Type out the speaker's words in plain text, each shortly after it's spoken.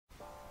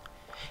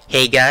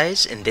Hey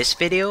guys, in this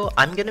video,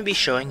 I'm going to be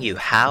showing you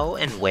how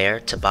and where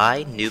to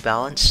buy New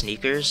Balance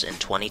sneakers in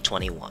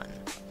 2021.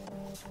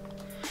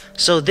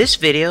 So this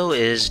video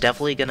is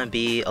definitely going to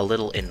be a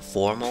little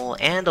informal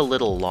and a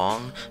little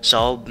long, so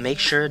I'll make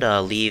sure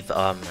to leave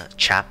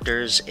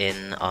chapters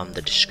in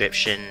the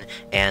description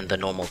and the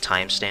normal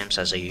timestamps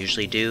as I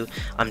usually do.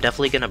 I'm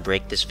definitely going to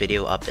break this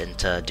video up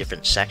into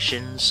different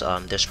sections.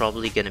 There's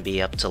probably going to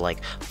be up to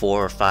like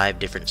 4 or 5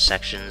 different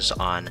sections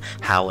on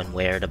how and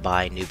where to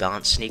buy New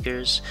Balance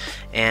sneakers.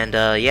 And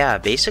yeah,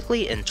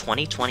 basically in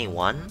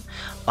 2021,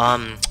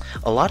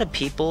 a lot of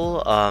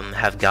people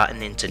have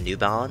gotten into New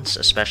Balance,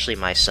 especially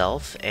myself,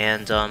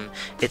 and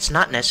it's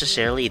not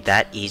necessarily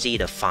that easy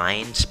to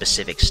find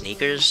specific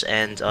sneakers,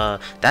 and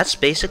that's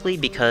basically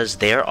because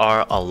there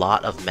are a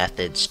lot of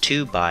methods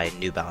to buy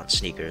New Balance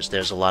sneakers.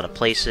 There's a lot of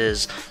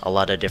places, a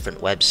lot of different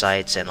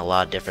websites, and a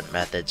lot of different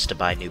methods to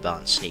buy New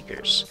Balance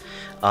sneakers.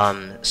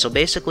 So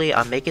basically,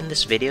 I'm making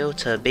this video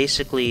to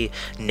basically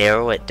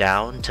narrow it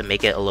down, to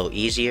make it a little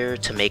easier,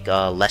 to make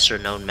lesser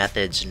known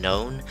methods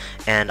known,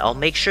 and I'll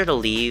make sure to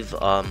leave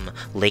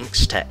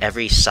links to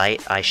every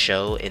site I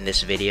show in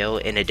this video,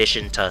 in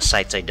addition to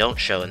sites I don't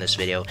show in this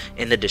video,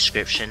 in the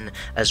description,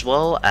 as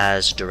well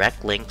as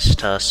direct links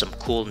to some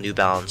cool New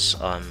Balance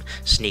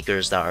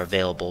sneakers that are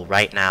available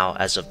right now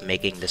as of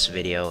making this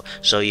video,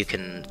 so you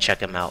can check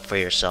them out for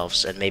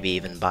yourselves and maybe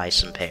even buy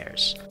some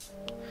pairs.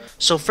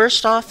 So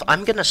first off,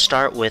 I'm going to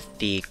start with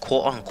the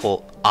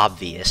quote-unquote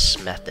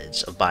obvious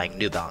methods of buying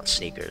New Balance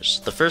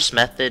sneakers. The first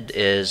method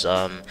is,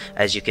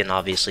 as you can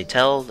obviously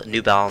tell,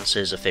 New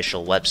Balance's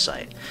official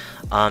website.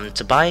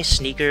 To buy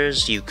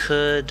sneakers, you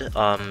could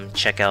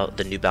check out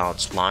the New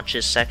Balance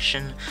launches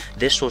section.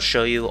 This will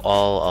show you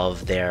all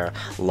of their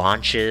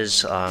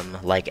launches,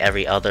 like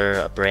every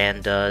other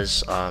brand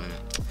does.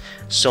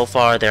 So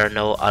far, there are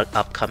no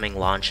upcoming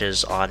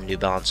launches on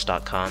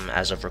NewBalance.com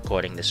as of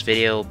recording this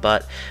video,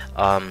 but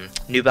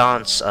New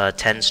Balance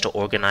tends to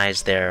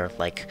organize their,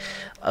 like,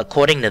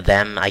 according to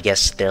them, I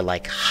guess they're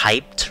like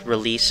hyped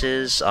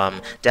releases.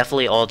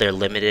 Definitely all their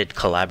limited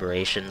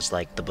collaborations,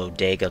 like the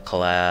Bodega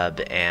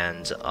collab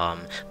and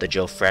the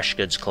Joe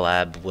Freshgoods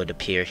collab, would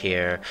appear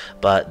here,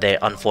 but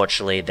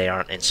unfortunately they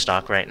aren't in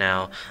stock right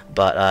now.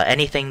 But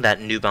anything that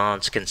New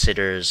Balance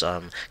considers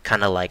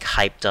kind of like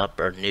hyped up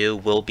or new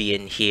will be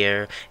in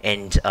here,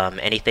 and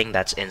anything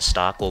that's in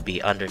stock will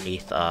be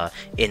underneath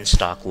in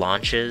stock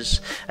launches.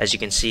 As you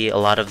can see, a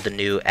lot of the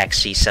new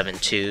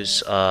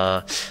XC72s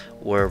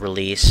were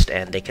released,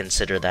 and they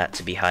consider that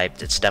to be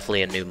hyped. It's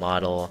definitely a new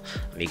model.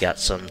 You got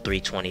some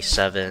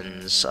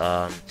 327s,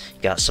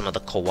 you got some of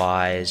the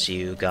Kawhis,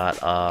 you got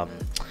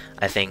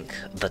I think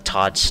the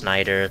Todd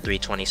Snyder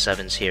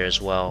 327s here as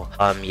well.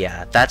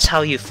 Yeah, that's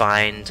how you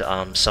find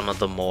some of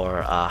the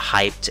more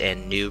hyped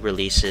and new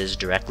releases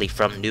directly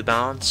from New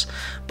Balance.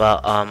 But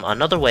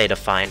another way to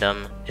find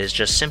them is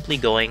just simply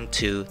going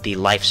to the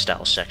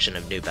lifestyle section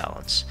of New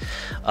Balance.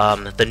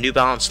 The New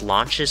Balance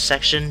launches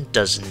section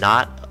does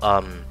not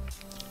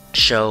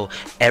show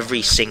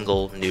every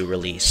single new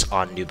release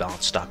on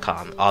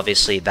newbalance.com.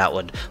 Obviously that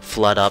would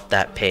flood up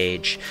that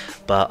page,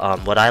 but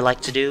what I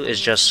like to do is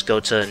just go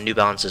to New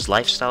Balance's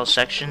lifestyle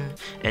section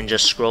and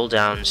just scroll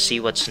down, see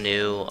what's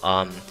new.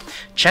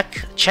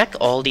 Check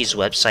all these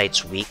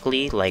websites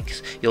weekly, like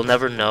you'll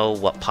never know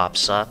what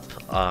pops up.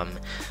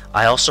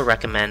 I also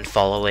recommend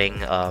following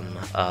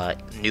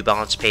New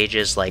Balance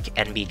pages like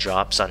NB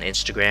Drops on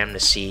Instagram to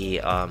see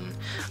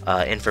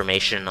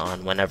information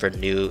on whenever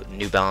new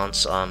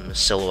Balance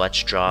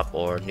silhouettes drop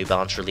or New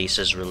Balance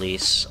releases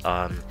release.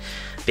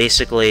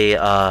 Basically,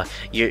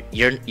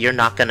 you're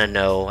not gonna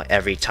know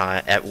every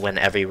time when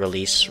every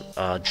release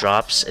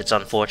drops. It's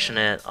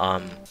unfortunate.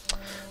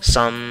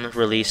 Some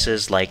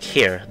releases, like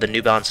here, the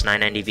New Balance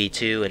 990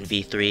 V2 and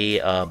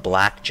V3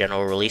 black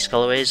general release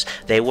colorways,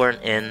 they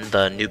weren't in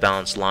the New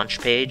Balance launch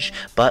page,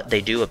 but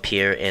they do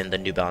appear in the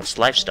New Balance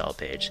lifestyle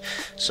page.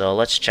 So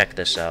let's check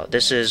this out.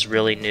 This is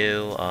really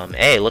new.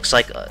 Hey, looks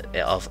like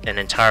an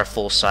entire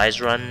full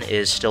size run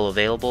is still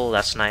available.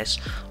 That's nice.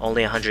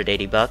 Only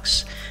 180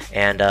 bucks.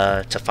 And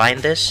to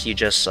find this, you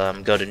just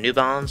go to New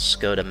Balance,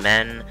 go to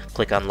men,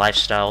 click on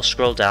lifestyle,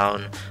 scroll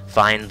down,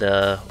 find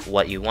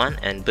what you want,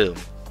 and boom.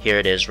 Here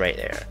it is right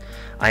there.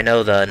 I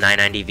know the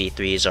 990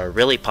 V3s are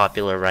really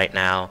popular right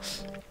now,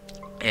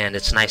 and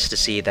it's nice to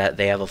see that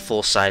they have a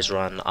full size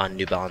run on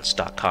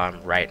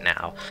newbalance.com right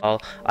now.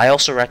 I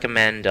also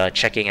recommend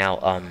checking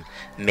out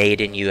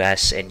Made in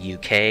US and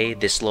UK,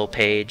 this little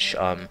page.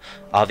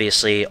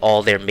 Obviously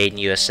all their Made in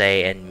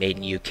USA and Made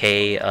in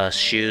UK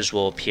shoes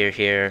will appear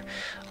here.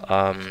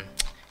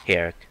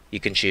 Here, you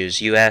can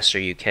choose US or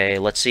UK.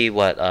 Let's see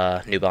what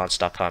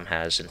newbalance.com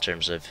has in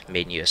terms of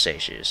Made in USA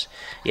shoes.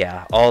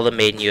 Yeah, all the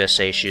Made in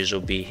USA shoes will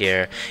be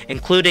here,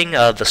 including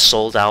the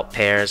sold out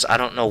pairs. I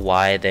don't know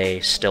why they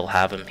still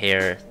have them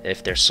here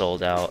if they're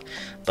sold out,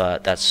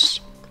 but that's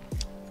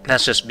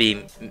just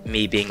me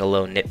being a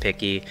little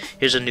nitpicky.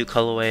 Here's a new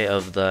colorway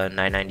of the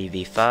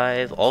 990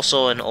 V5,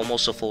 also an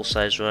almost a full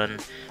size run.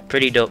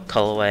 Pretty dope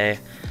colorway.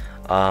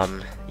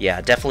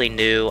 Yeah, definitely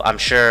new. I'm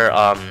sure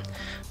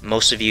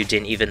Most of you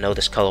didn't even know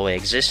this colorway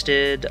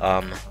existed.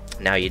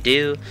 Now you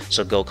do,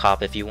 so go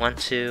cop if you want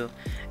to.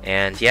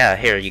 And yeah,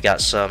 here you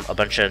got a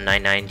bunch of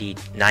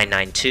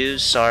 992s,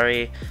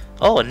 sorry.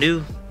 Oh, a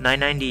new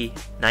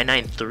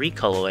 993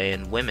 colorway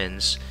in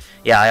women's.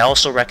 Yeah, I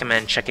also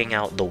recommend checking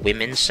out the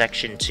women's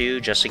section too,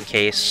 just in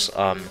case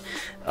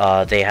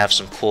they have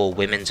some cool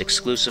women's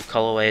exclusive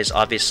colorways.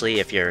 Obviously,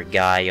 if you're a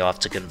guy, you'll have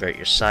to convert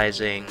your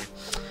sizing.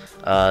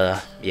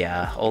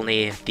 Yeah,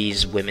 only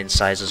these women's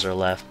sizes are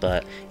left,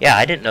 but yeah,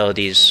 I didn't know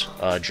these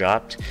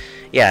dropped.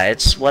 Yeah,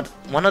 it's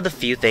one of the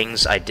few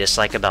things I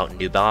dislike about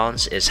New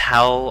Balance is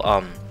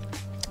how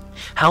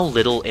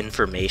little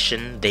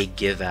information they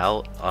give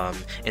out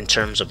in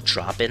terms of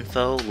drop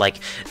info. Like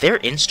their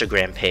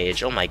Instagram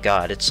page, oh my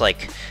god, it's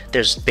like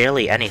there's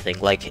barely anything.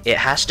 Like it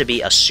has to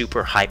be a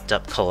super hyped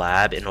up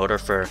collab in order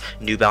for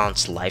New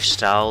Balance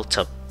Lifestyle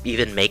to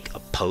even make a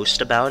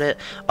post about it.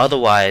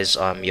 Otherwise,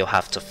 you'll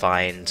have to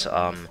find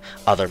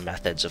other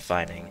methods of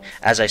finding.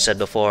 As I said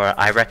before,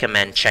 I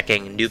recommend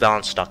checking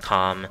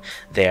newbalance.com,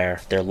 their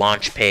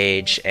launch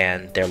page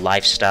and their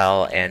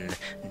lifestyle and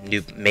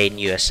Made in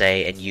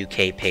USA and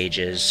UK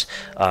pages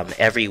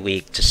every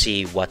week to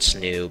see what's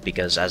new,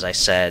 because as I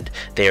said,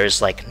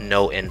 there's like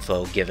no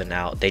info given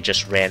out. They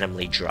just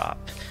randomly drop.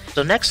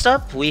 So next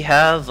up we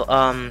have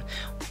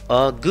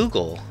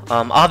Google.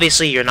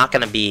 Obviously you're not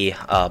going to be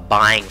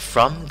buying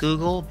from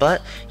Google,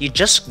 but you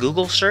just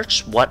Google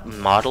search what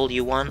model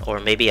you want or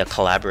maybe a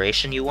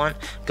collaboration you want.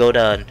 Go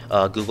to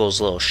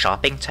Google's little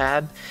shopping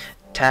tab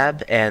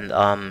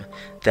and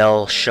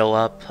they'll show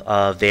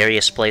up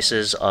various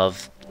places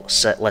of,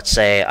 let's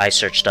say I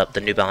searched up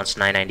the New Balance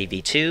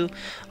 990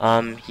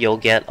 V2, you'll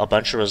get a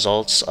bunch of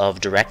results of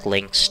direct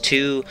links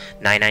to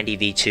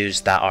 990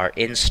 V2s that are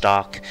in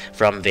stock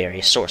from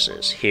various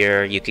sources.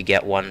 Here you could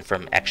get one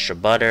from Extra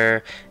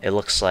Butter. It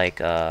looks like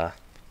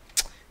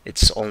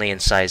it's only in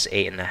size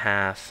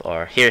 8.5,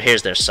 or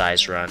here's their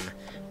size run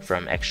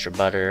from Extra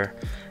Butter,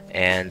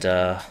 and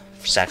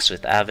Saks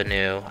Fifth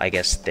Avenue. I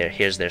guess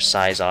here's their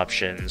size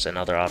options and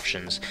other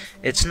options.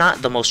 It's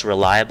not the most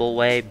reliable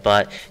way,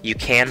 but you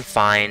can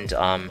find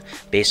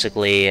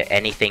basically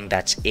anything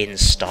that's in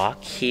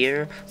stock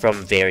here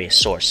from various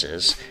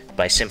sources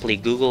by simply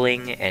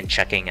Googling and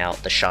checking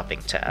out the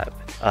shopping tab.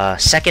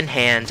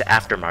 Secondhand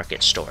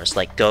aftermarket stores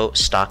like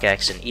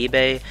StockX and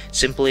eBay,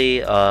 simply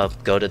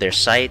go to their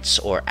sites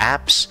or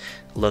apps,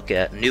 look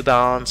at New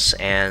Balance,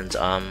 and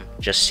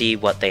just see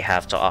what they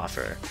have to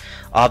offer.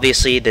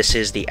 Obviously this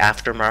is the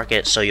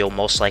aftermarket, so you'll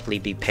most likely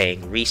be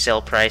paying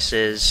resale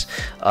prices.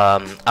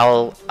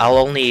 I'll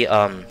only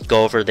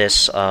go over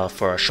this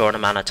for a short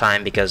amount of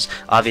time, because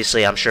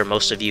obviously I'm sure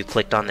most of you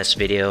clicked on this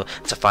video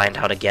to find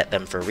how to get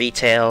them for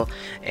retail,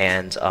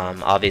 and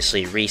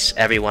obviously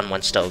everyone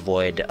wants to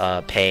avoid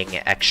paying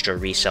extra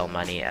resale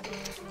money.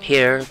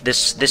 Here,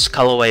 this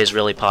colorway is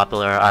really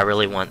popular. I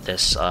really want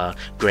this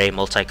gray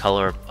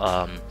multicolor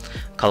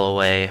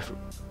colorway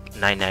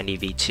 990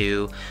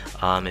 V2.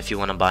 If you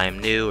want to buy them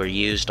new or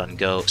used on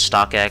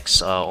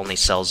StockX only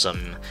sells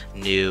them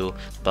new,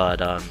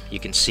 but you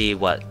can see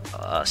what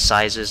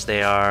sizes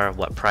they are,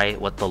 what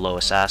the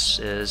lowest ask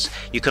is.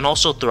 You can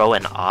also throw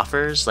in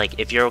offers. Like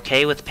if you're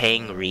okay with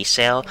paying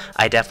resale,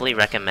 I definitely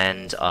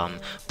recommend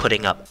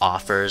putting up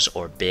offers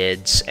or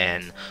bids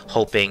and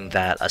hoping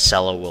that a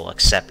seller will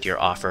accept your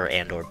offer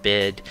and or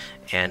bid,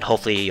 and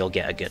hopefully you'll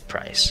get a good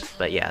price.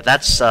 But yeah,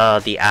 that's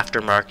the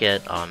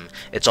aftermarket.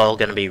 It's all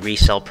going to be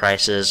resale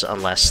prices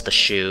unless the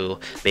shoe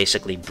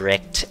basically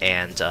bricked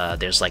and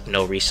there's like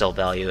no resale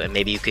value, and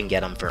maybe you can get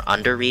them for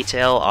under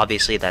retail.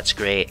 Obviously that's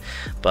great,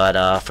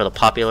 but for the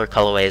popular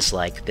colorways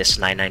like this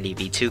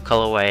 990 V2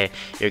 colorway,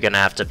 you're going to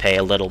have to pay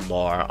a little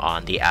more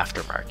on the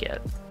aftermarket.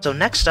 So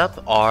next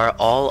up are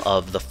all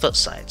of the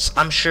Footsites.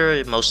 I'm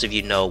sure most of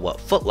you know what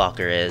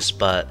Footlocker is,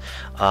 but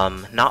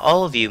not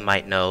all of you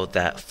might know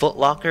that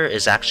Footlocker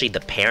is actually the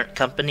parent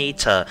company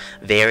to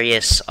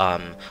various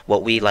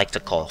what we like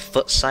to call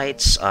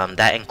Footsites.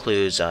 That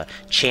includes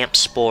Champ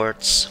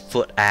Sports,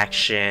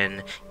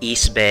 Footaction,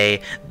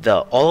 Eastbay.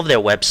 All of their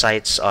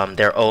websites,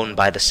 they're owned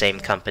by the same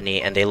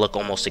company and they look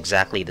almost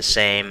exactly the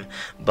same,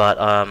 but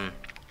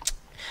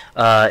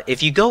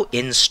if you go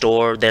in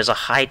store, there's a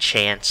high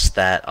chance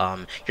that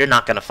you're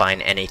not going to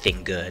find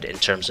anything good in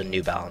terms of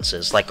New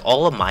Balances. Like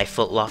all of my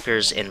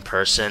Footlockers in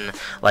person,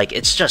 like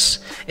it's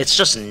just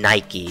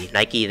Nike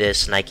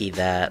this, Nike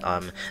that.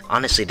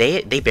 Honestly,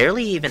 they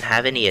barely even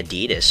have any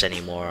Adidas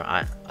anymore.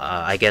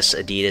 I guess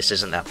Adidas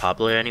isn't that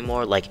popular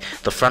anymore. Like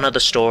the front of the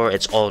store,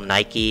 it's all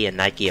Nike and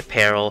Nike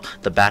apparel.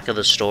 The back of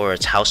the store,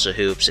 it's House of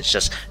Hoops. It's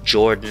just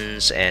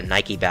Jordans and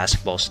Nike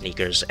basketball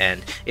sneakers.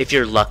 And if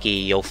you're lucky,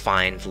 you'll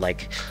find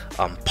like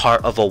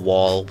part of a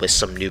wall with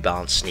some New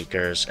Balance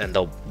sneakers, and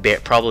they'll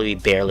probably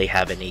barely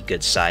have any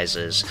good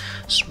sizes.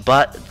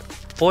 But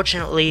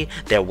fortunately,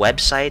 their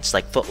websites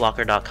like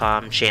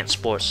Footlocker.com,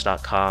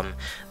 ChampSports.com,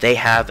 they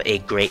have a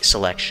great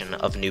selection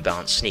of New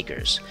Balance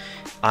sneakers.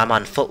 I'm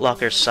on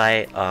Footlocker's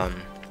site.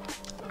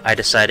 I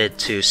decided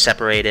to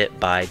separate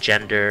it by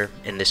gender,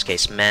 in this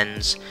case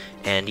men's,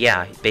 and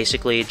yeah,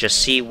 basically just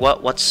see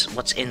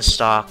what's in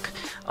stock.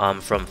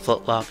 from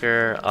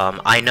Footlocker.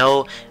 I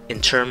know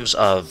in terms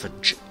of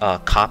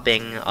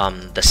copying,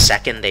 the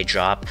second they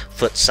drop,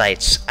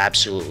 Footsites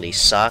absolutely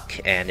suck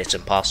and it's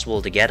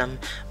impossible to get them.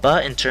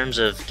 But in terms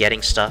of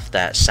getting stuff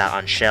that sat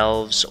on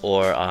shelves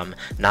or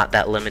not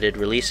that limited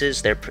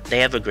releases, they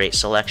have a great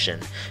selection.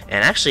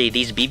 And actually,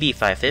 these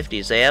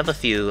BB550s, they have a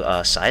few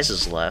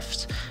sizes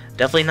left.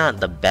 Definitely not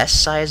the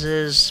best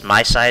sizes.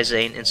 My size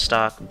ain't in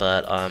stock,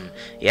 but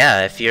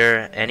yeah, if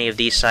you're any of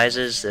these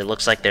sizes, it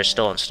looks like they're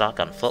still in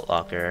stock on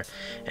Footlocker.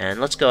 And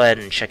let's go ahead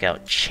and check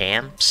out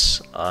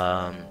Champs.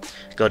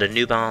 Go to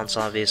New Balance,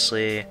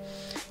 obviously.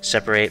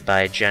 Separate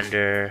by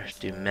gender,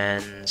 do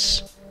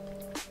men's.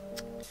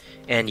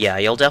 And yeah,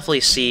 you'll definitely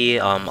see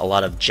a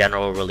lot of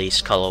general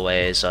release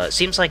colorways. It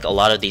seems like a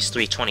lot of these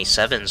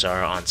 327s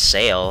are on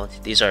sale.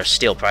 These are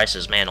steal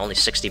prices, man. Only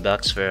 60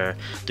 bucks for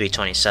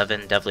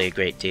 327. Definitely a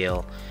great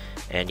deal.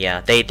 And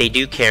yeah, they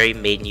do carry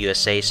Made in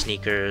USA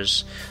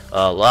sneakers.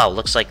 Wow,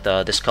 looks like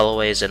this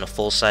colorway is in a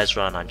full size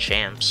run on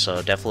Champs.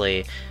 So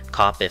definitely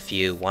cop if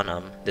you want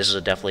them. This is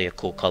definitely a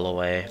cool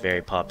colorway.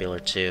 Very popular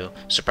too.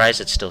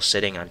 Surprised it's still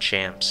sitting on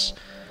Champs.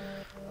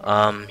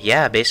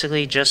 Yeah,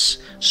 basically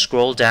just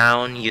scroll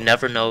down. You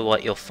never know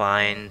what you'll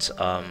find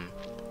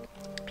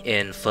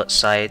in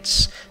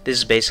Footsites. This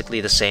is basically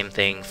the same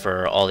thing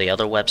for all the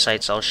other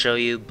websites I'll show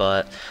you,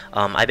 but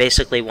I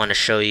basically want to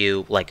show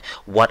you like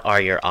what are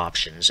your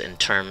options in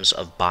terms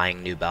of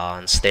buying New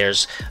Balance.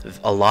 There's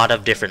a lot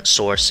of different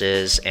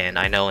sources, and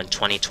I know in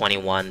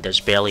 2021 there's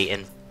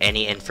barely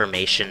any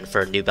information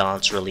for New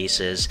Balance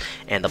releases,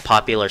 and the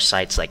popular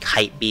sites like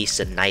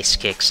Hypebeast and Nice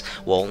Kicks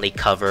will only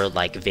cover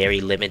like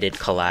very limited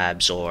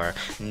collabs or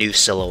new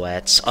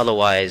silhouettes.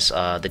 Otherwise,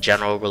 the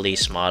general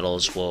release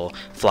models will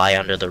fly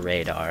under the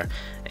radar.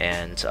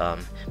 And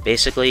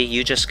basically,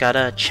 you just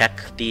gotta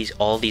check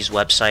all these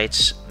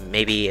websites,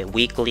 maybe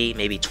weekly,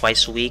 maybe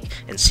twice a week,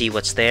 and see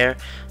what's there.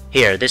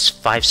 Here, this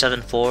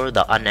 574,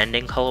 the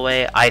Unending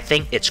colorway, I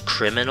think it's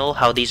criminal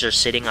how these are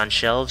sitting on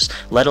shelves,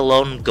 let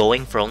alone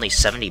going for only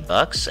 70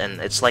 bucks, and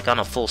it's like on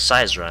a full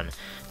size run.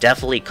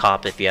 Definitely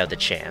cop if you have the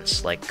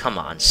chance. Like, come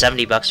on,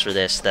 70 bucks for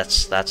this,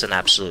 that's an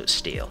absolute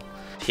steal.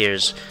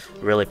 Here's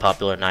really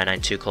popular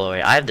 992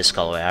 colorway. I have this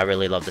colorway, I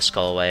really love this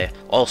colorway,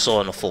 also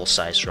on a full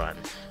size run.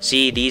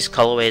 See, these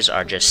colorways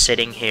are just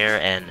sitting here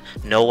and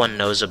no one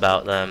knows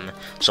about them,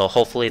 so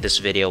hopefully this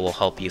video will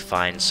help you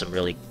find some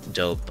really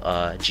dope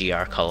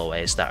GR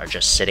colorways that are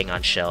just sitting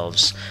on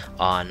shelves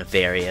on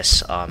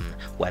various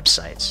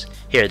websites.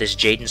 Here, this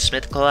Jaden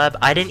Smith collab,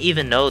 I didn't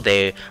even know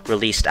they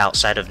released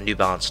outside of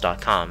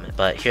NewBalance.com,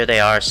 but here they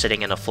are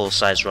sitting in a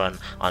full-size run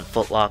on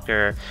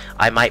Footlocker.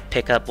 I might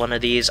pick up one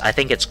of these. I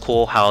think it's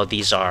cool how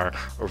these are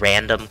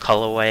random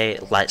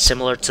colorway, like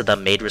similar to the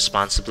Made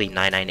Responsibly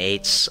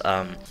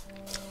 998s.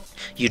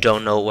 You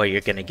don't know what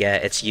you're gonna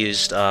get. It's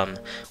used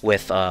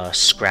with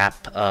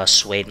scrap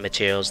suede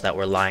materials that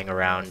were lying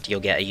around. You'll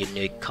get a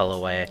unique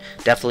colorway.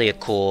 Definitely a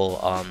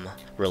cool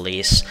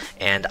release,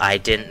 and I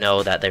didn't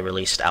know that they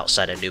released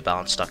outside of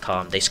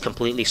NewBalance.com. They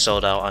completely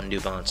sold out on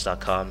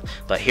NewBalance.com,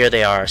 but here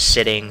they are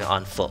sitting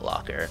on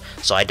Footlocker.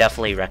 So I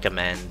definitely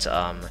recommend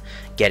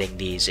getting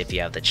these if you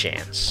have the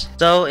chance.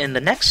 So in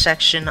the next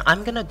section,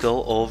 I'm gonna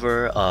go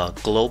over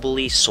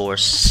globally sourced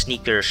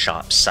sneaker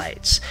shop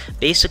sites.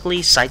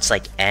 Basically, sites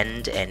like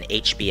End and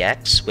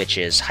HBX, which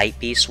is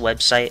Hypebeast's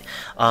website,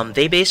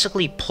 they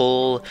basically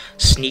pull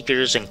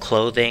sneakers and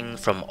clothing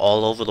from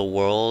all over the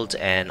world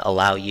and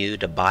allow you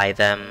to buy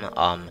them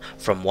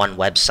from one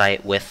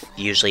website with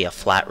usually a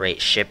flat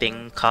rate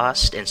shipping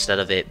cost instead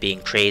of it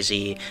being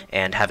crazy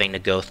and having to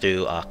go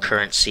through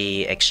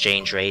currency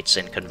exchange rates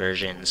and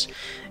conversions.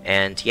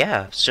 And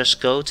yeah,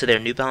 just go to their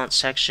New Balance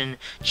section,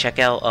 check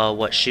out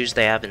what shoes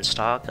they have in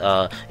stock.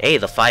 Hey,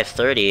 the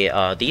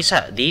 530,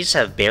 these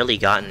have barely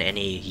gotten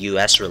any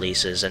US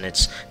releases, and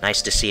it's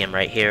nice to see them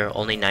right here,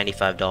 only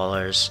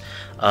 $95.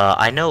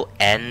 I know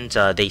End,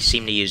 they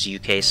seem to use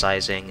UK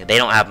sizing. They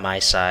don't have my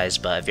size,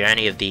 but if you're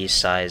any of these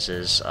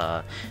sizes,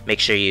 make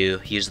sure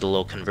you use the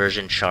little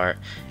conversion chart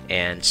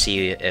and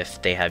see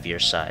if they have your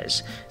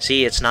size.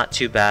 See, it's not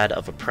too bad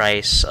of a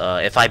price.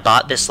 If I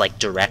bought this like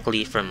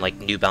directly from like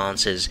New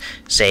Balance's,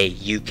 say,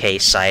 UK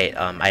site,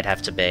 I'd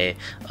have to pay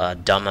a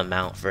dumb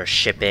amount for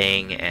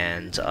shipping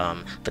and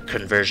the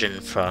conversion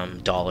from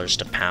dollars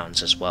to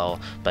pounds as well.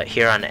 But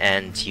here on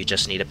End, you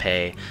just need to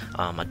pay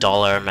a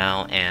dollar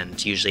amount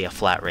and usually a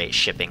flat rate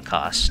shipping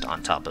cost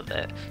on top of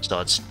it,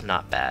 so it's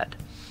not bad.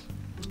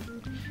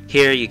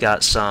 Here you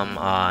got some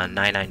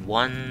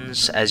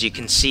 991s. As you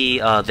can see,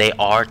 they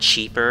are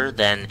cheaper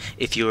than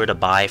if you were to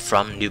buy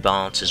from New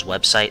Balance's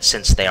website,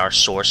 since they are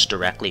sourced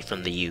directly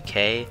from the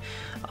UK.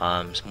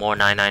 More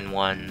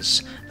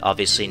 991s,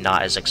 obviously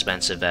not as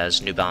expensive as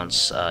New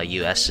Balance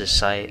US's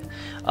site.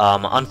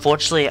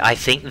 Unfortunately, I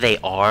think they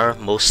are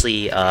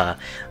mostly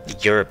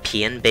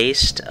European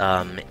based.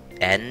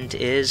 End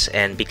is,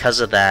 and because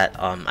of that,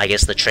 I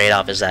guess the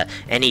trade-off is that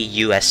any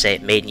USA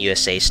made in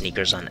USA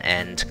sneakers on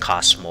End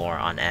cost more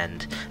on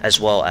End, as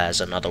well as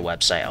another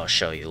website I'll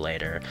show you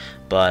later.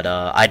 But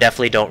I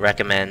definitely don't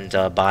recommend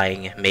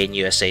buying made in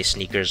USA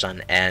sneakers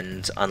on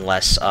End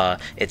unless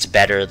it's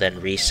better than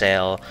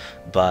resale.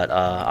 But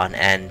on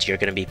End, you're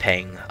going to be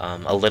paying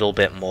a little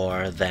bit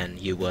more than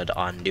you would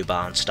on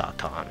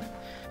NewBalance.com.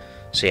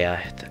 So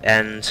yeah,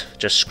 and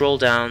just scroll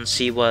down,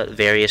 see what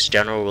various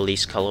general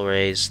release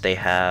colorways they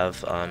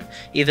have.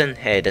 Even,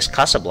 hey, this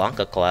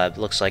Casablanca collab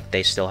looks like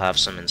they still have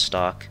some in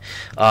stock.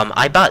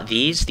 I bought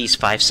these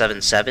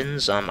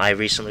 577s. I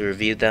recently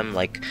reviewed them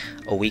like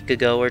a week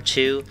ago or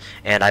two,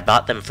 and I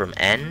bought them from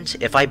End.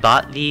 If I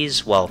bought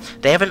these, well,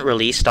 they haven't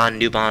released on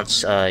New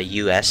Balance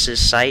US's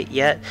site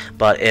yet,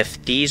 but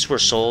if these were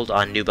sold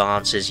on New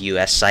Balance's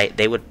US site,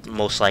 they would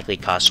most likely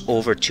cost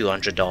over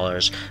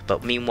 $200.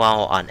 But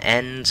meanwhile on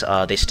End,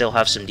 they still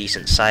have some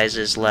decent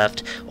sizes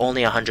left,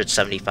 only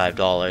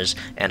 $175,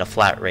 and a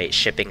flat rate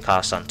shipping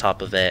cost on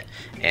top of it.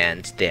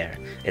 And there,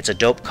 it's a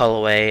dope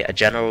colorway, a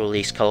general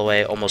release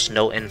colorway. Almost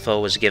no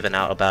info was given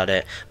out about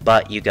it,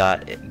 but you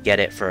get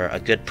it for a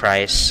good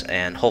price,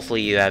 and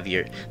hopefully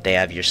they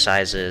have your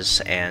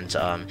sizes, and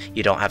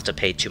you don't have to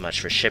pay too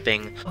much for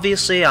shipping.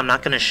 Obviously, I'm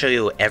not going to show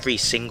you every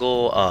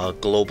single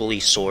globally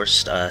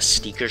sourced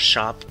sneaker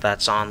shop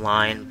that's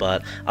online,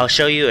 but I'll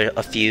show you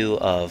a few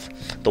of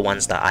the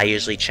ones that I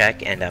usually check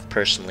and have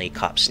personally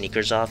copped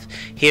sneakers off.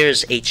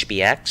 Here's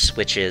HBX,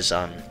 which is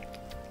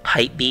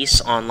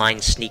Hypebeast's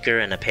online sneaker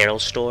and apparel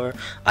store.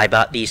 I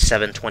bought these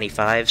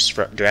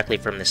 725s directly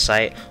from the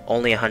site,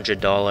 only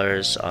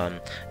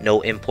 $100,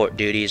 no import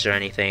duties or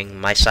anything.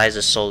 My size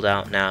is sold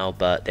out now,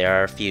 but there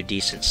are a few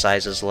decent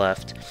sizes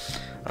left.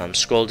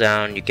 Scroll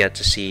down, you get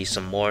to see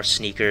some more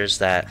sneakers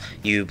that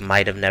you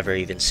might have never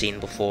even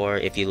seen before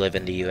if you live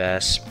in the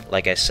US.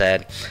 Like I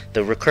said,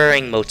 the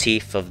recurring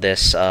motif of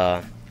this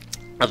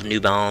of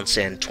New Balance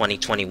in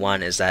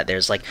 2021 is that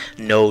there's like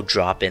no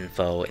drop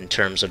info in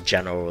terms of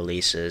general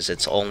releases.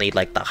 It's only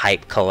like the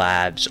hype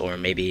collabs or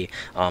maybe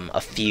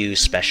a few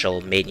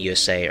special made in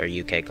USA or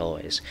UK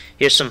colorways.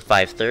 Here's some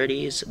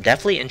 530s.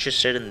 Definitely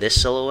interested in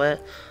this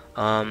silhouette.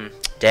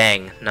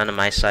 Dang, none of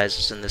my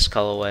sizes in this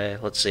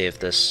colorway. Let's see if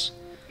this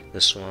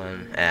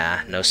one,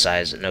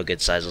 no good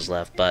sizes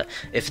left. But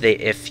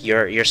if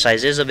your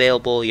size is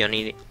available, you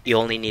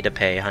only need to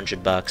pay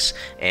 $100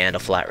 and a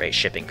flat rate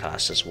shipping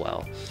cost as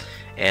well.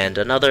 And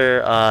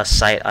another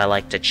site I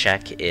like to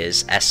check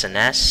is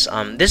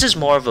SNS. This is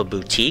more of a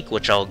boutique,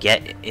 which I'll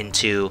get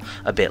into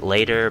a bit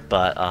later,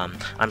 but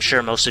I'm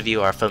sure most of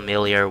you are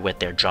familiar with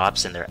their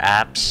drops and their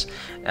apps.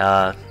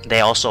 They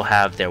also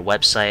have their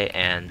website,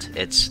 and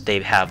they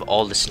have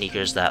all the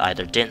sneakers that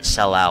either didn't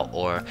sell out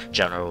or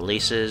general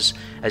releases.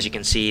 As you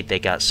can see, they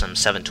got some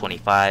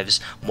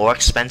 725s, more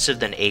expensive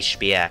than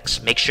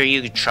HBX. Make sure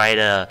you try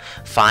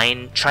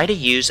to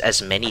use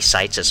as many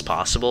sites as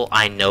possible.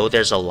 I know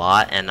there's a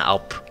lot, and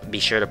I'll be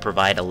sure to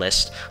provide a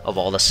list of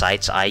all the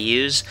sites I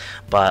use,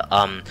 but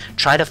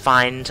try to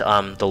find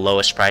the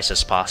lowest price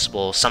as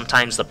possible.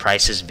 Sometimes the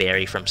prices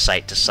vary from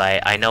site to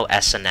site. I know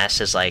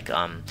SNS is like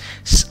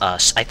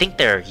I think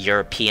they're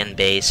European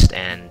based,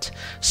 and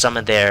some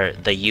of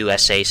the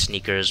USA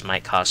sneakers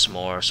might cost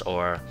more,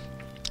 or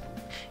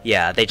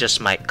yeah, they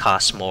just might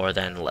cost more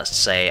than, let's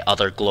say,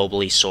 other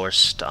globally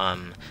sourced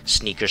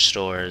sneaker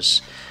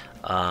stores.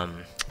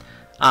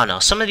 I don't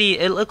know,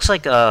 it looks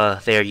like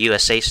their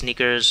USA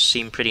sneakers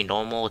seem pretty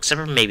normal, except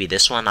for maybe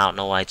this one. I don't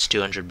know why it's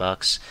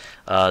 $200.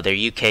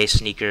 Their UK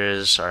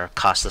sneakers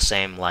cost the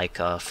same, like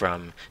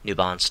from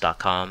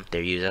NewBalance.com,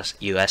 their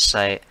US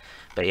site.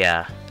 But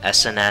yeah,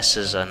 SNS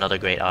is another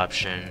great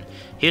option.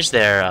 Here's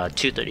their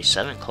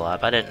 237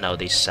 collab. I didn't know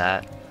these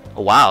sat.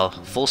 Oh, wow,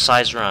 full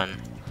size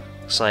run.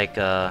 Looks like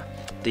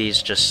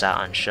these just sat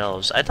on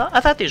shelves. I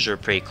thought these were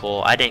pretty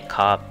cool. I didn't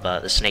cop,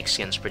 but the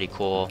snakeskin's pretty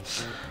cool.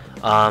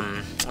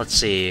 Let's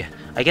see.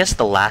 I guess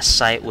the last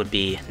site would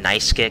be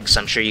Nice Kicks.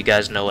 I'm sure you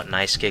guys know what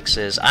Nice Kicks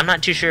is. I'm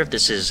not too sure if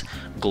this is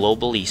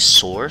globally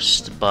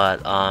sourced,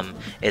 but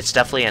it's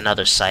definitely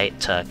another site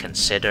to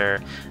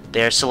consider.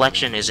 Their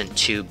selection isn't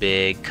too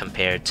big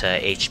compared to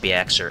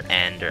HBX or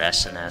End or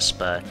SNS,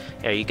 but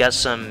yeah, you got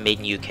some made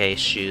in UK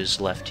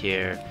shoes left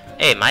here.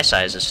 Hey, my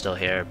size is still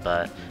here,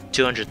 but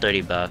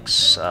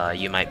 $230.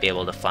 You might be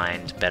able to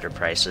find better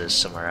prices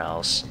somewhere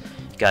else.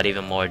 Got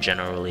even more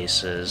general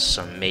releases,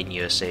 some made in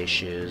USA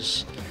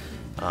shoes.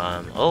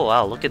 Oh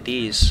wow, look at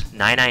these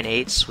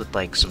 998s with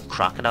like some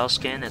crocodile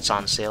skin. It's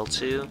on sale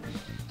too.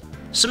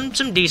 Some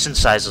decent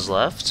sizes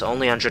left,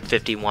 only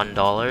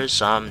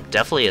 $151.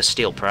 Definitely a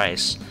steal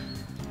price.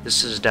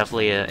 This is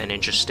definitely an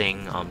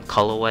interesting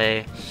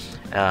colorway.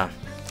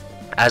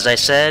 As I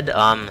said,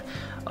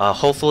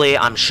 hopefully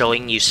I'm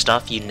showing you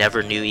stuff you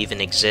never knew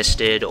even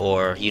existed,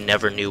 or you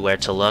never knew where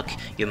to look.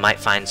 You might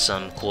find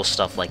some cool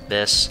stuff like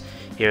this.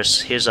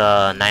 Here's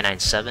a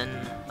 997.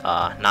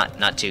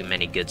 Not too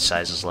many good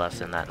sizes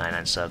left in that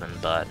 997,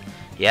 but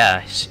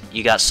yeah,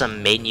 you got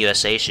some made in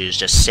USA shoes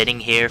just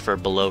sitting here for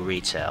below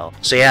retail.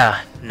 So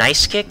yeah,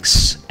 Nice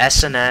Kicks,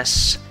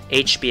 SNS,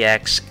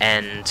 HBX,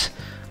 and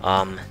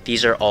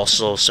these are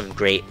also some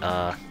great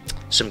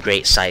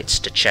sites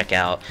to check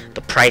out.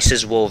 The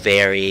prices will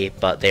vary,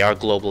 but they are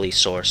globally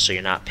sourced, so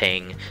you're not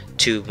paying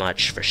too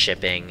much for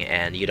shipping,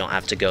 and you don't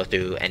have to go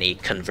through any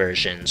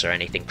conversions or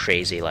anything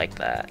crazy like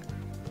that.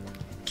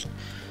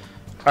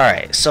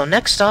 Alright, so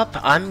next up,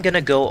 I'm gonna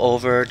go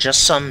over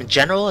just some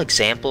general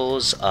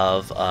examples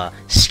of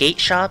skate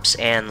shops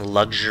and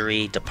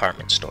luxury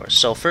department stores.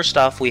 So first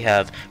off, we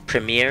have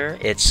Premier.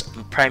 It's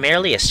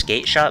primarily a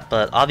skate shop,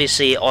 but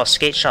obviously all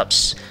skate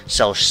shops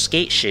sell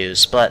skate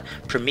shoes, but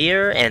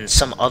Premier and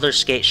some other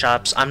skate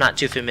shops, I'm not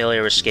too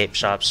familiar with skate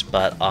shops,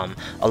 but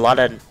a lot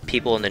of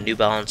people in the New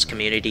Balance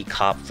community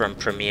cop from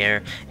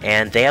Premier,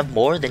 and they have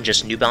more than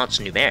just New Balance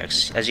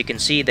numerics. As you can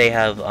see, they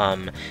have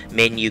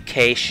Made in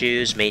UK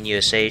shoes, Made in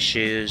USA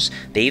shoes.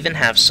 They even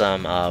have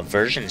some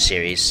version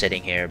series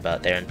sitting here,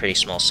 but they're in pretty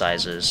small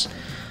sizes.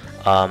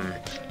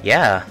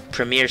 Yeah,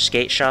 Premier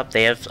Skate Shop,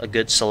 they have a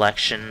good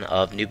selection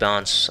of New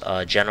Balance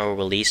general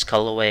release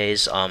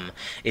colorways.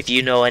 If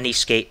you know any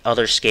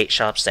other skate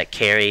shops that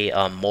carry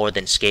more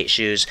than skate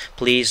shoes,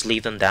 please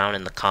leave them down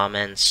in the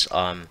comments.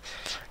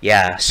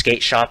 Yeah,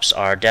 skate shops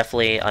are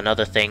definitely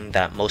another thing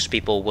that most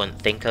people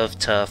wouldn't think of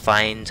to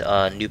find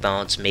New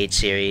Balance Made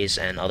series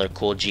and other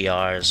cool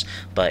GRs,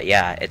 but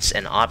yeah, it's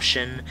an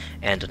option.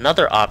 And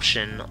another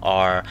option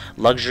are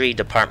luxury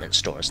department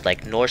stores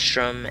like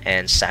Nordstrom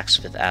and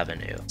Saks Fifth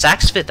Avenue.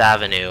 Saks Fifth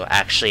Avenue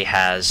actually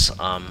has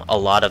a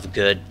lot of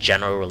good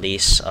general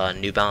release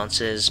New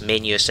Balances, Made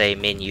in USA,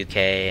 Made in UK,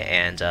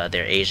 and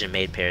their Asian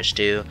made pairs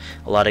too.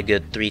 A lot of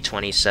good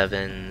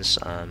 327s.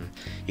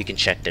 You can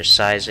check their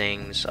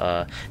sizings.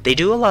 They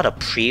do a lot of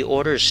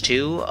pre-orders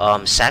too.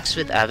 Saks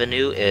Fifth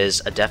Avenue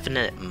is a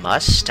definite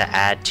must to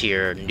add to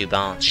your New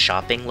Balance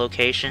shopping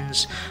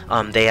locations.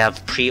 They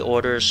have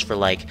pre-orders for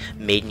like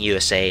Made in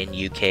USA and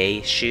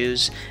UK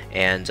shoes,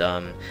 and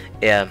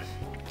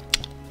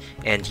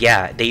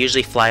yeah, they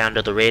usually fly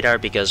under the radar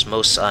because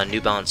most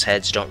New Balance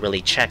heads don't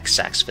really check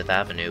Saks Fifth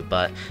Avenue,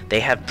 but they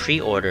have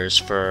pre-orders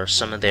for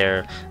some of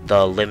the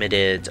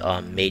limited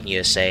Made in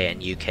USA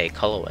and UK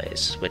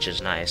colorways, which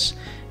is nice.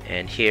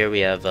 And here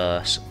we have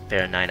a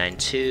pair of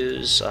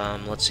 992s.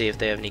 Let's see if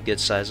they have any good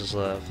sizes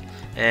left.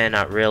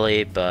 Not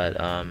really, but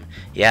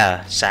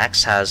yeah,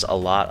 Saks has a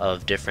lot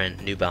of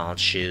different New Balance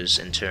shoes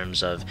in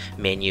terms of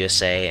Made in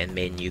USA and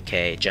Made in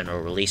UK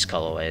general release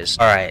colorways.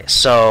 Alright,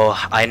 so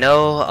I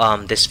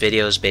know this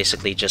video is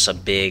basically just a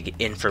big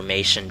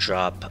information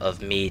drop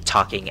of me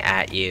talking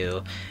at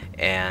you,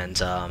 and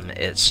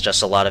it's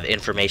just a lot of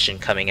information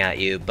coming at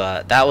you,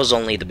 but that was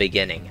only the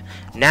beginning.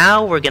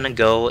 Now we're gonna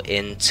go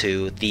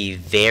into the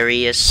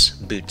various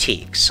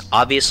boutiques.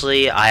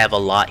 Obviously, I have a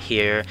lot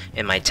here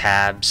in my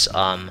tabs.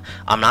 I'm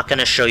not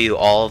gonna show you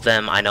all of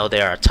them. I know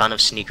there are a ton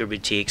of sneaker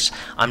boutiques.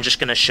 I'm just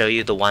gonna show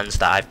you the ones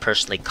that I've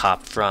personally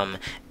copped from,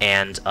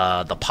 and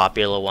the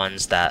popular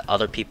ones that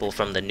other people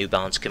from the New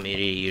Balance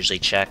community usually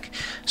check.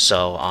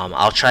 So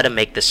I'll try to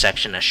make this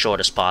section as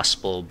short as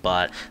possible,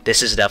 but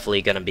this is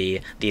definitely gonna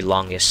be the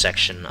longest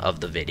section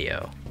of the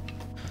video.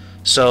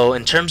 So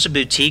in terms of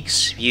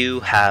boutiques, you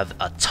have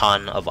a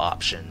ton of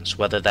options,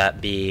 whether that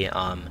be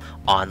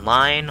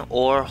online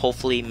or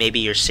hopefully maybe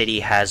your city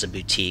has a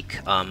boutique.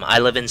 I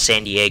live in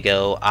San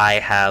Diego. I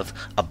have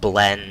a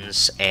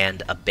Blends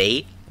and a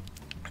Bait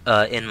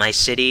in my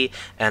city,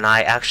 and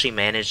I actually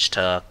managed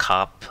to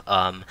cop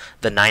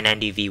the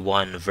 990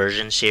 V1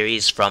 version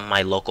series from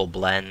my local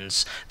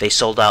Blends. They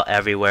sold out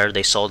everywhere.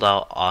 They sold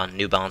out on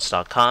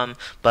newbalance.com,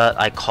 but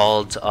I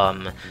called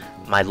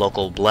my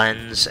local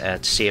Blends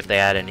to see if they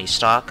had any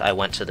stock. I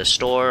went to the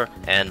store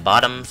and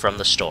bought them from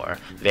the store.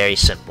 Very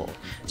simple.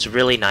 It's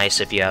really nice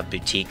if you have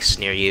boutiques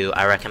near you.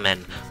 I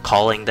recommend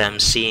calling them,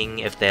 seeing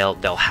if they'll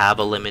have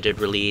a limited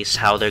release,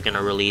 how they're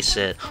gonna release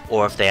it,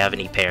 or if they have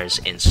any pairs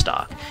in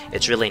stock.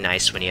 It's really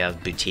nice when you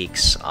have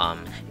boutiques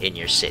in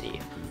your city.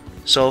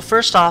 So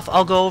first off,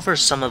 I'll go over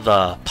some of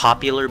the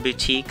popular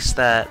boutiques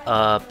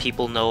that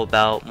people know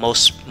about.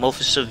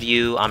 Most of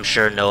you, I'm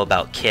sure, know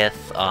about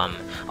KITH.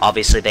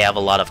 Obviously, they have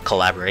a lot of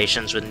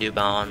collaborations with New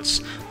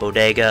Balance.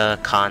 Bodega,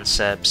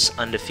 Concepts,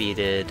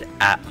 Undefeated,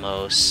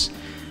 Atmos,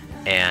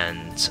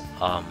 and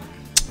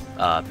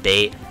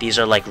Bait. These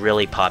are like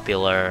really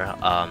popular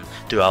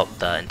throughout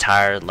the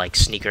entire like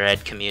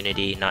sneakerhead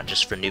community, not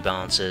just for New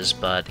Balances,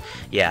 but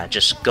yeah,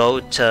 just go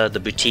to the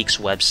boutique's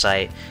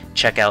website,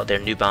 check out their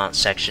New Balance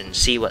section,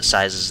 see what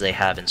sizes they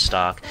have in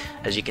stock.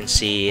 As you can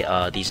see,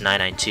 these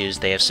 992s,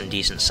 they have some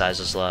decent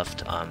sizes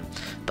left.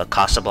 The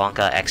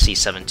Casablanca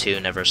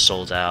XC72 never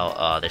sold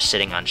out. They're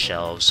sitting on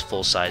shelves,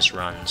 full-size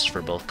runs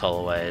for both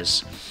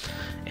colorways.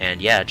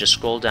 And yeah, just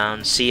scroll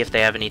down, see if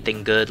they have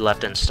anything good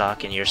left in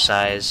stock in your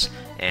size,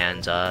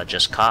 and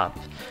just cop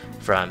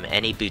from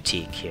any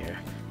boutique here.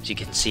 As you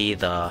can see,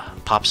 the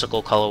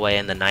Popsicle colorway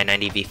and the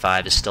 990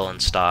 V5 is still in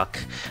stock.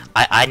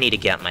 I need to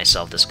get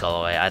myself this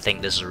colorway. I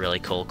think this is a really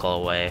cool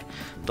colorway,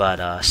 but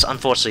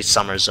unfortunately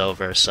summer's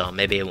over, so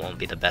maybe it won't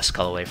be the best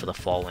colorway for the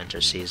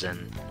fall-winter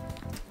season.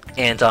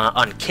 And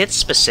on KITH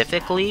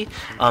specifically,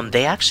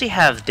 they actually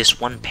have this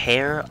one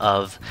pair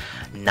of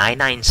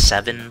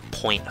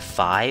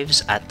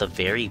 997.5s at the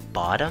very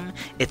bottom.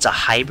 It's a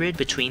hybrid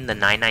between the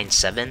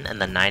 997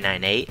 and the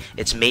 998.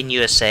 It's made in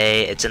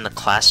USA. It's in the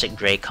classic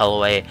gray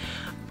colorway.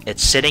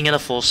 It's sitting in a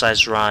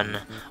full-size run,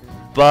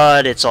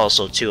 but it's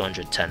also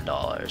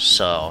 $210,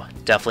 so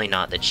definitely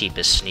not the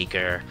cheapest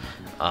sneaker.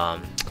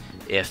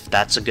 If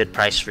that's a good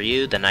price for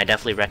you, then I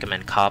definitely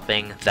recommend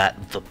copping.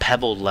 The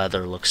pebbled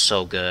leather looks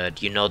so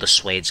good. You know the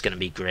suede's gonna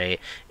be great,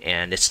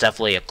 and it's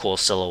definitely a cool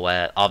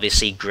silhouette.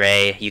 Obviously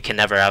gray, you can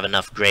never have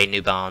enough gray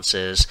New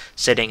Balances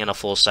sitting in a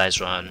full-size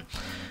run.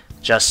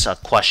 Just a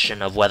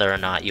question of whether or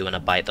not you want to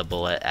bite the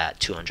bullet at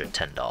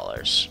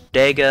 $210.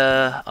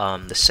 Bodega,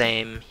 the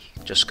same.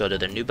 Just go to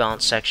the New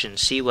Balance section,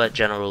 see what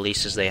general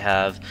releases they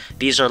have.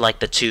 These are like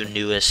the two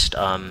newest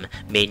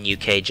made in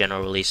UK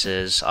general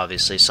releases.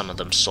 Obviously some of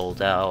them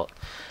sold out.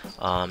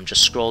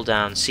 Just scroll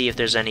down, see if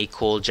there's any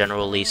cool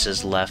general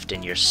releases left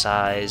in your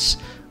size.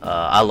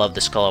 I love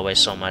this colorway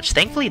so much.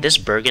 Thankfully this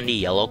burgundy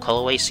yellow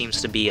colorway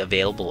seems to be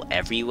available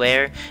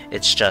everywhere.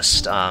 It's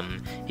just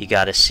you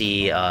gotta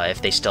see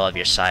if they still have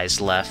your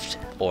size left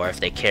or if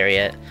they carry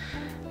it.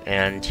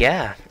 And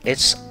yeah,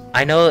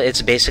 I know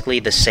it's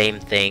basically the same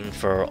thing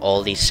for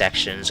all these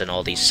sections and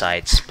all these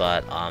sites,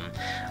 but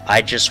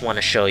I just want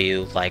to show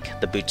you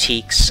like the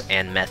boutiques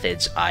and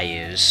methods I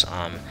use.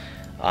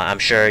 I'm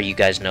sure you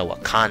guys know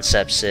what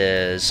Concepts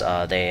is.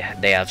 They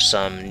have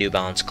some New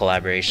Balance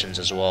collaborations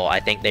as well. I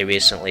think they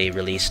recently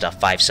released a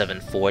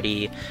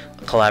 5740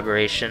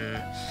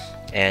 collaboration.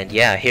 And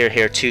yeah,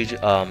 here are two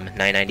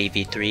 990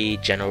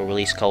 V3 general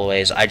release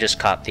colorways. I just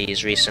copped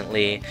these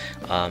recently.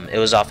 It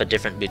was off a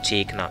different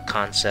boutique, not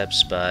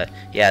Concepts, but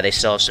yeah, they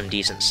still have some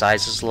decent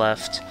sizes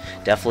left.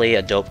 Definitely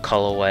a dope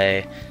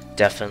colorway.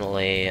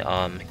 Definitely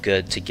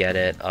good to get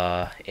it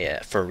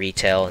yeah, for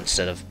retail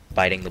instead of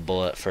biting the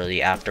bullet for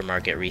the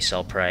aftermarket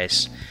resale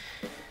price.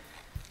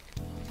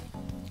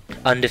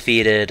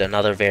 Undefeated,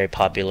 another very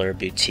popular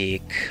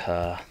boutique.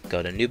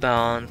 Go to New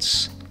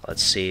Balance.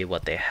 Let's see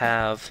what they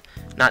have.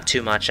 Not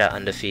too much at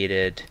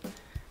Undefeated.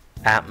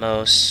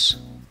 Atmos,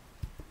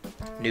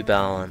 New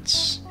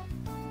Balance.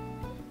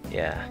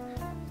 Yeah,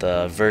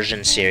 the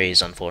version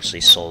series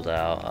unfortunately sold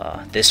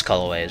out. This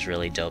colorway is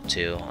really dope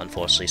too.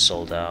 Unfortunately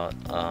sold out.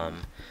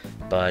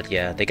 But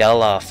yeah, they got a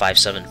lot of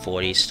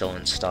 5740 still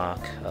in stock.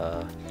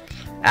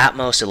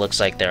 Atmos, it looks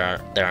like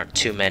there aren't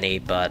too many,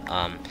 but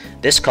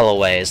this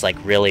colorway is like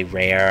really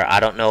rare. I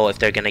don't know if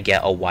they're gonna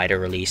get a wider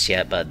release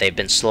yet, but they've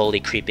been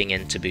slowly creeping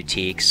into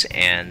boutiques,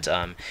 and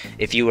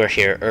if you were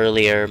here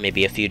earlier,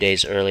 maybe a few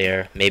days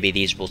earlier, maybe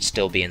these will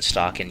still be in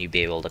stock and you'd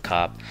be able to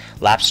cop.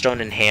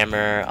 Lapstone and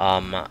Hammer,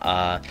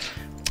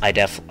 I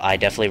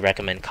definitely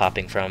recommend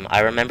copping from. I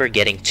remember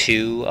getting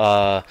two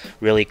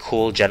really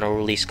cool general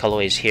release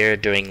colorways here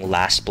during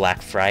last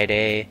Black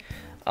Friday.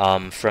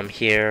 From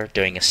here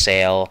during a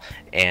sale,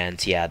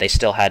 and yeah, they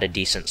still had a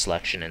decent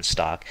selection in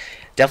stock.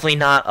 Definitely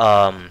not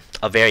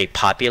a very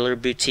popular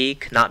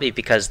boutique, not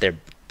because they're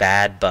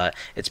bad, but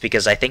it's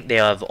because I think they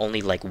have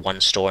only like one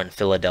store in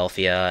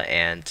Philadelphia,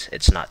 and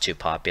it's not too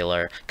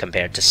popular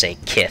compared to say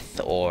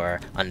KITH or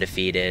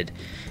Undefeated.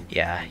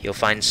 Yeah, you'll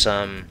find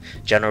some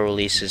general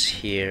releases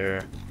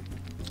here,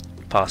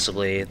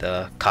 possibly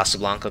the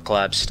Casablanca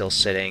collab still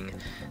sitting.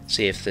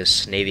 See if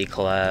this navy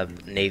colorway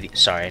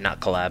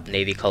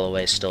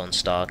is still in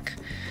stock.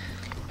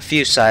 A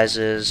few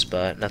sizes,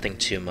 but nothing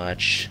too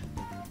much.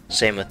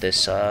 Same with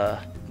this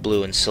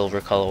blue and silver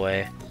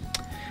colorway.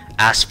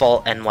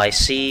 Asphalt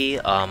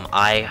NYC,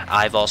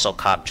 I've also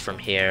copped from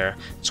here.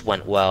 It's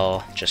went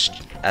well.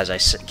 Just as I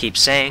keep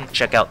saying,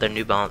 check out their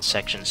New Balance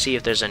section, see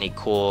if there's any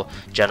cool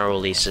general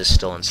releases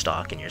still in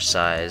stock in your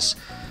size.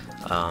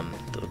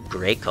 The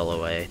gray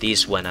colorway,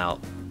 these went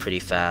out pretty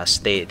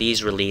fast.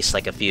 These released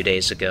like a few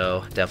days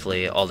ago.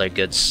 Definitely all their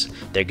good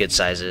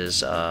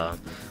sizes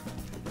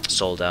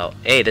sold out.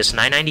 Hey, this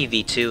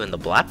 990 V2 in the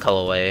black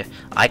colorway,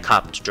 I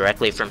copped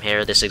directly from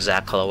here. This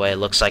exact colorway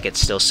looks like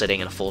it's still sitting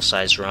in a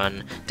full-size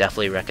run.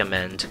 Definitely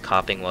recommend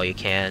copping while you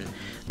can.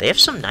 They have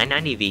some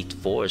 990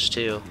 V4s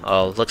too.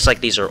 Oh, looks like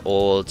these are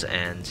old,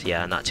 and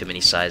yeah, not too many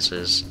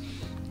sizes.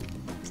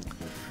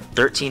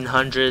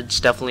 1300's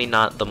definitely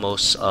not the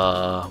most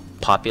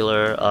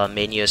popular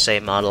made in USA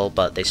model,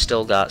 but they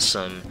still got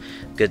some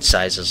good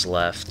sizes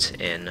left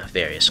in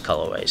various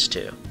colorways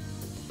too.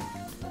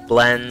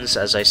 Blends,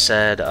 as I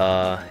said,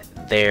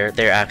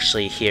 they're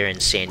actually here in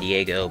San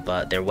Diego,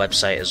 but their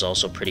website is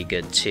also pretty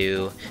good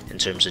too in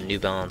terms of New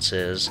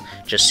Balances.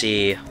 Just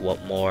see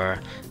what more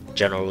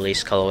general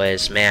release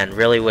colorways. Man,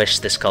 really wish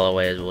this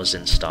colorway was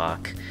in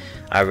stock.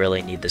 I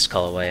really need this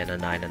colorway in a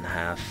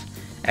 9.5.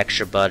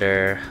 Extra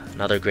Butter,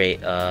 another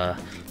great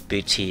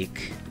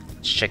boutique.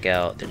 Let's check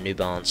out the New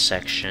Balance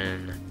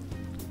section.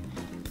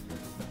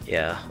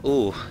 Yeah.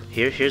 Ooh,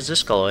 here's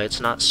this colorway. It's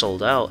not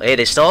sold out. Hey,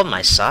 they still have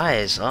my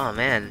size. Oh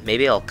man,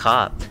 maybe I'll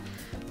cop.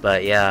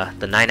 But yeah,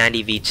 the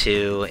 990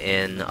 V2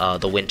 in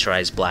the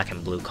winterized black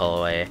and blue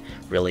colorway,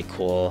 really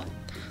cool.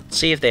 Let's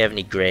see if they have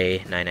any gray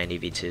 990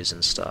 V2s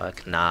in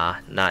stock. Nah,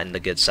 not in the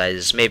good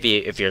sizes.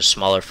 Maybe if you're a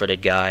smaller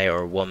footed guy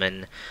or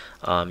woman,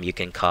 you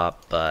can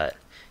cop, but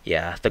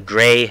Yeah, the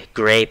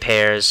gray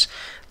pairs.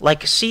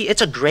 Like, see,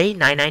 it's a gray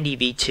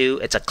 990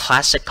 V2. It's a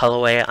classic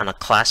colorway on a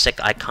classic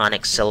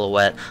iconic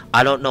silhouette.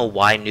 I don't know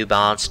why New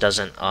Balance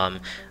doesn't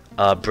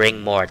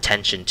bring more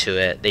attention to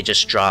it. They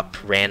just drop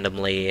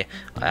randomly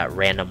at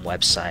random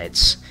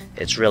websites.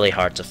 It's really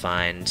hard to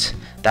find.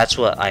 That's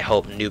what I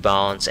hope New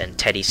Balance and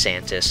Teddy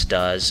Santis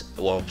does.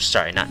 Well,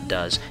 sorry, not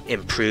does.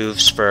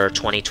 Improves for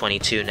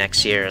 2022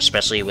 next year,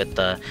 especially with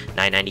the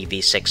 990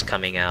 V6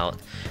 coming out.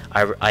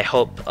 I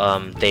hope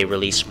they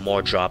release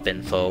more drop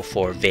info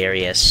for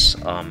various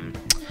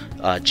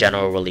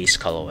general release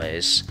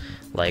colorways.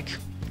 Like,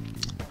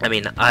 I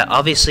mean,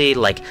 obviously,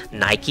 like,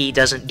 Nike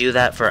doesn't do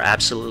that for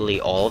absolutely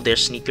all of their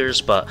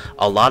sneakers, but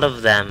a lot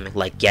of them,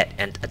 like, get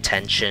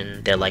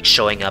attention. They're, like,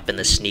 showing up in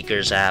the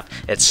sneakers app.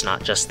 It's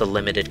not just the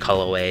limited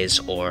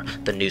colorways or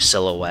the new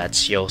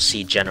silhouettes. You'll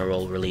see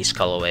general release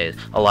colorways.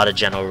 A lot of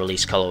general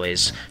release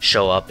colorways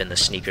show up in the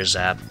sneakers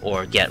app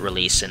or get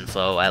release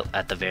info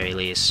at the very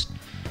least.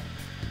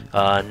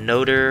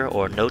 Noter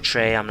or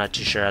Notre, I'm not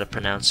too sure how to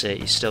pronounce it.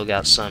 You still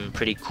got some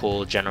pretty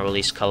cool general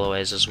release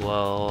colorways as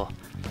well.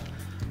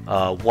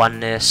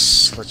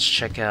 Oneness, let's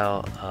check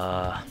out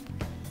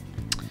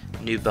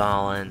New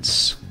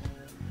Balance.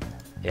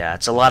 Yeah,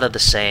 it's a lot of the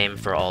same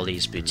for all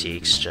these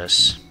boutiques,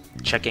 just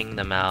checking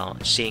them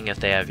out, seeing if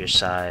they have your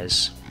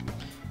size.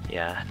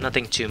 Yeah,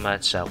 nothing too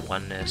much at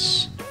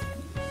Oneness.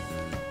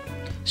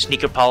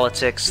 Sneaker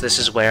Politics, this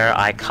is where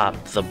I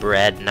cop the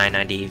Bread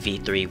 990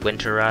 V3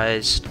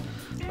 Winterized.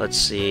 Let's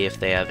see if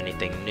they have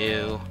anything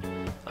new.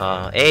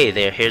 Hey,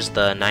 here's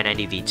the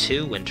 990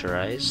 V2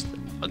 Winterized.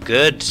 A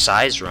good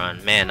size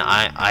run. Man,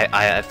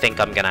 I think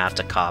I'm gonna have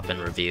to cop and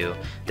review.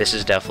 This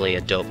is definitely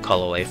a dope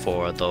colorway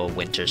for the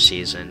winter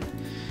season.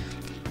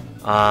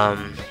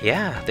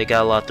 Yeah, they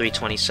got a lot of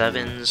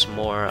 327s,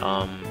 more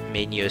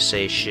made in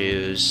USA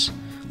shoes,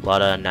 a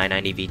lot of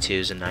 990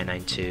 V2s and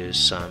 992s,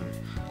 some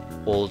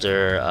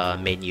older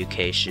made in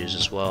UK shoes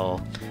as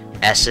well.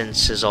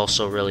 Essence is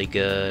also really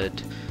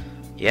good.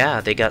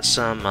 Yeah, they got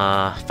some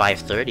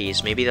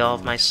 530s. Maybe they'll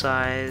have my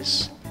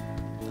size.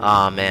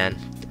 Aw, man.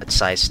 At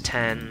size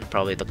 10,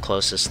 probably the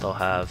closest they'll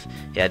have.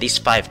 Yeah, these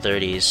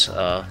 530s,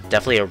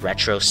 definitely a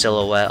retro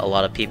silhouette. A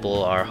lot of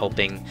people are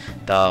hoping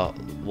that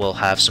we'll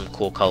have some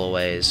cool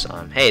colorways.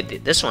 Hey,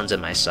 this one's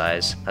in my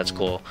size. That's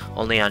cool.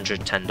 Only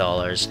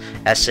 $110.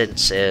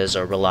 Essence is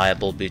a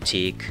reliable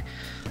boutique,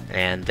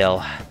 and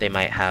they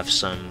might have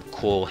some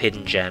cool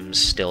hidden gems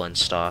still in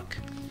stock.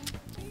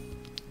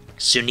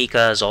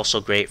 Sunika is also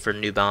great for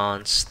New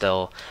Balance.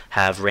 They'll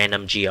have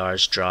random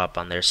GRs drop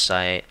on their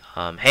site.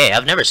 Hey,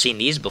 I've never seen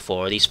these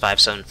before. These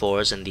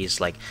 574s and these,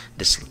 like,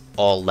 this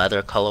all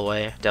leather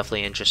colorway.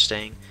 Definitely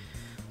interesting.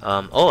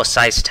 Oh, a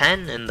size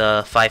 10 in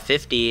the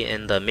 550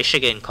 in the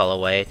Michigan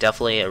colorway.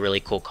 Definitely a really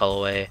cool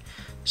colorway.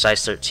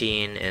 Size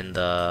 13 in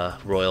the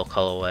Royal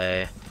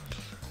colorway.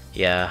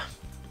 Yeah,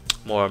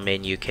 more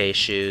made in UK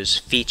shoes.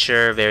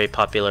 Feature, very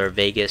popular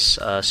Vegas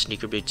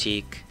sneaker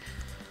boutique.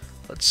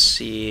 Let's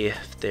see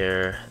if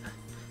they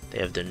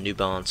have the New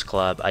Balance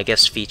Club. I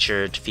guess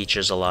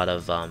features a lot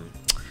of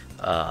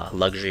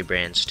luxury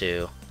brands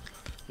too.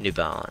 New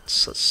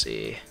Balance, let's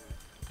see.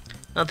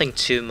 Nothing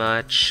too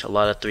much. A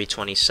lot of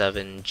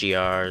 327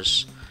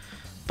 GRs.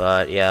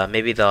 But yeah,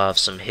 maybe they'll have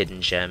some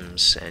hidden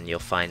gems and you'll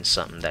find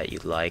something that you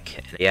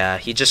like. Yeah,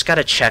 you just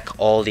gotta check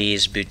all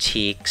these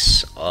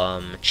boutiques.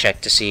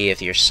 Check to see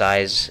if your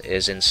size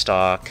is in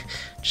stock.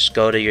 Just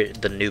go to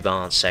the New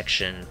Balance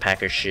section,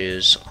 Packer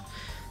shoes.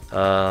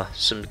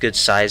 Some good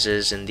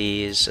sizes in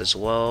these as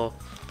well.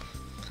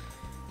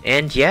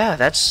 And yeah,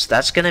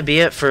 that's gonna be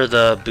it for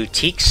the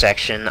boutique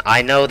section.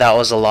 I know that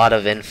was a lot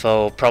of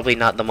info, probably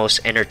not the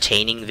most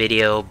entertaining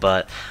video,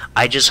 but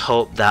I just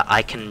hope that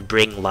I can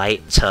bring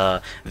light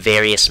to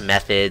various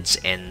methods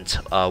and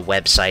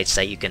websites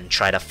that you can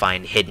try to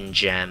find hidden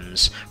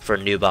gems for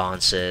New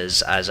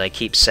Balances. As I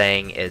keep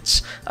saying,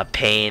 it's a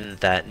pain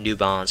that New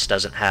Balance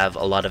doesn't have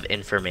a lot of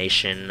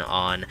information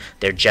on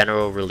their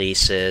general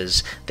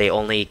releases. They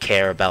only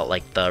care about,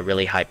 like, the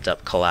really hyped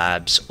up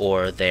collabs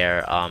or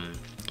their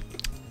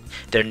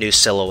new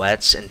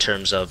silhouettes in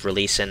terms of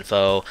release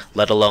info,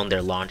 let alone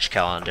their launch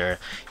calendar.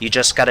 You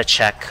just gotta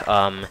check,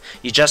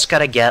 you just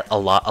gotta get a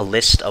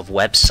list of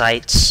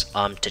websites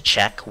to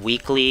check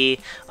weekly,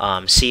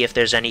 see if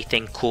there's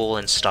anything cool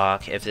in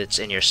stock, if it's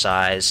in your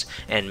size,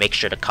 and make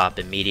sure to cop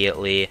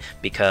immediately,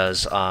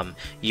 because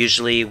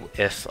usually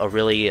if a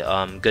really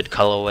good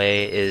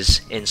colorway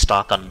is in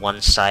stock on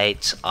one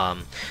site,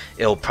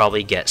 it'll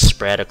probably get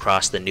spread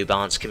across the New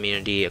Balance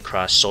community,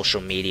 across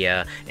social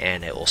media,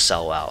 and it will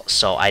sell out.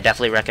 So I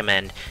definitely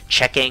recommend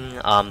checking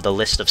the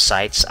list of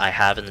sites I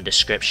have in the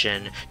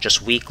description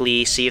just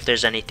weekly. See if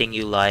there's anything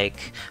you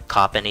like,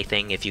 cop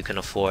anything if you can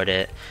afford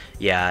it.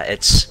 Yeah,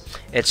 it's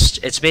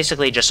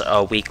basically just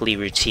a weekly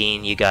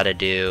routine you gotta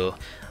do.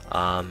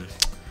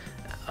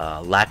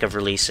 Lack of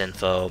release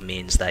info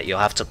means that you'll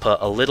have to put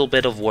a little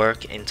bit of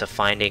work into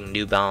finding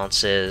New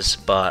Balances,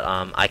 but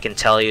I can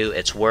tell you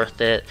it's worth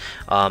it.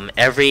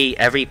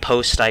 Every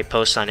post I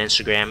post on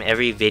Instagram,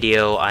 every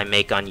video I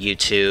make on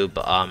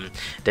YouTube,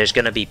 there's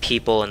gonna be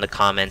people in the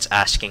comments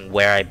asking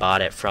where I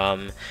bought it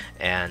from,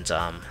 and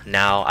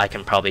now I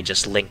can probably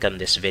just link them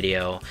this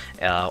video,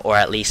 or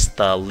at least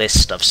the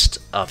list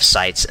of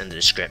sites in the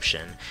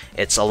description.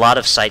 It's a lot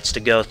of sites to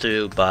go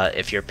through, but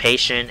if you're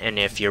patient and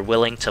if you're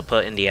willing to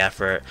put in the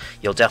effort,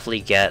 you'll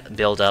definitely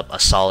build up a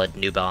solid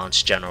New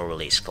Balance general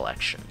release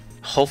collection.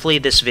 Hopefully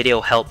this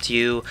video helped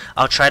you.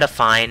 I'll try to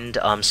find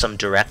some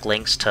direct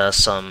links to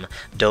some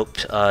dope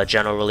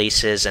general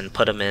releases and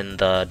put them in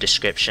the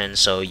description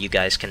so you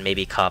guys can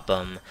maybe cop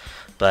them.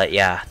 But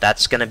yeah,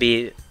 that's gonna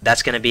be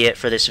it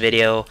for this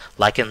video.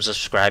 Like and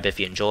subscribe if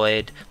you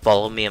enjoyed.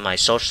 Follow me on my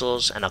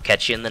socials, and I'll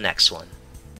catch you in the next one.